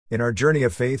In our journey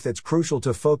of faith, it's crucial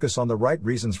to focus on the right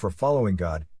reasons for following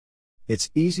God. It's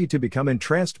easy to become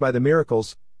entranced by the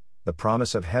miracles, the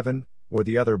promise of heaven, or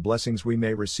the other blessings we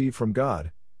may receive from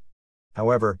God.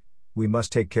 However, we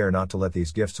must take care not to let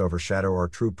these gifts overshadow our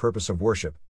true purpose of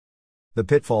worship. The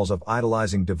pitfalls of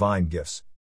idolizing divine gifts.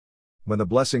 When the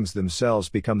blessings themselves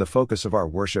become the focus of our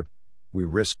worship, we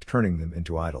risk turning them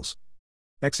into idols.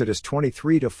 Exodus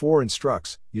 23:4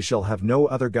 instructs, "You shall have no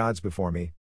other gods before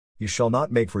me. You shall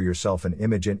not make for yourself an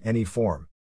image in any form."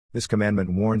 This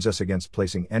commandment warns us against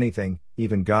placing anything,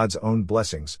 even God's own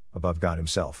blessings, above God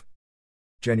Himself.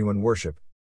 Genuine worship.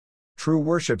 True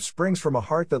worship springs from a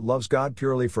heart that loves God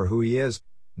purely for who He is,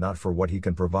 not for what He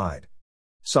can provide.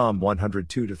 Psalm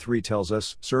 102:3 tells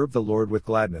us, "Serve the Lord with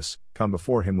gladness, come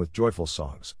before Him with joyful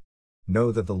songs.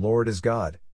 Know that the Lord is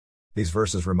God." These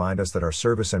verses remind us that our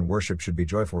service and worship should be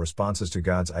joyful responses to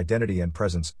God's identity and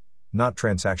presence, not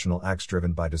transactional acts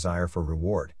driven by desire for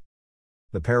reward.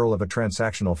 The peril of a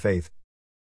transactional faith.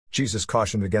 Jesus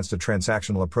cautioned against a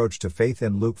transactional approach to faith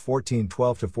in Luke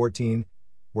 14:12-14,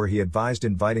 where He advised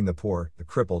inviting the poor, the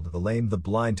crippled, the lame, the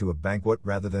blind to a banquet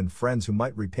rather than friends who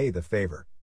might repay the favor.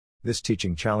 This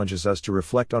teaching challenges us to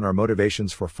reflect on our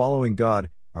motivations for following God.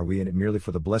 Are we in it merely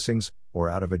for the blessings, or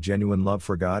out of a genuine love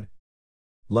for God?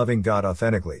 Loving God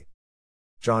authentically.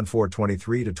 John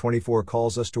 4:23-24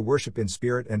 calls us to worship in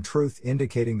spirit and truth,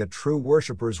 indicating that true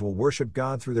worshipers will worship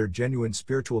God through their genuine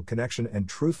spiritual connection and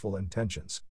truthful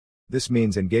intentions. This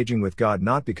means engaging with God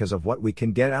not because of what we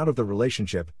can get out of the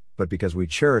relationship, but because we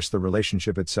cherish the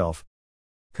relationship itself.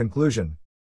 Conclusion.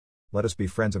 Let us be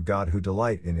friends of God who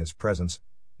delight in His presence,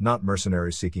 not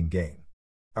mercenaries seeking gain.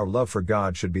 Our love for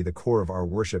God should be the core of our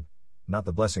worship, not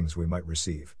the blessings we might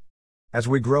receive. As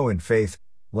we grow in faith,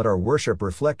 let our worship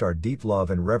reflect our deep love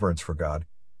and reverence for God,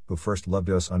 who first loved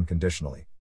us unconditionally.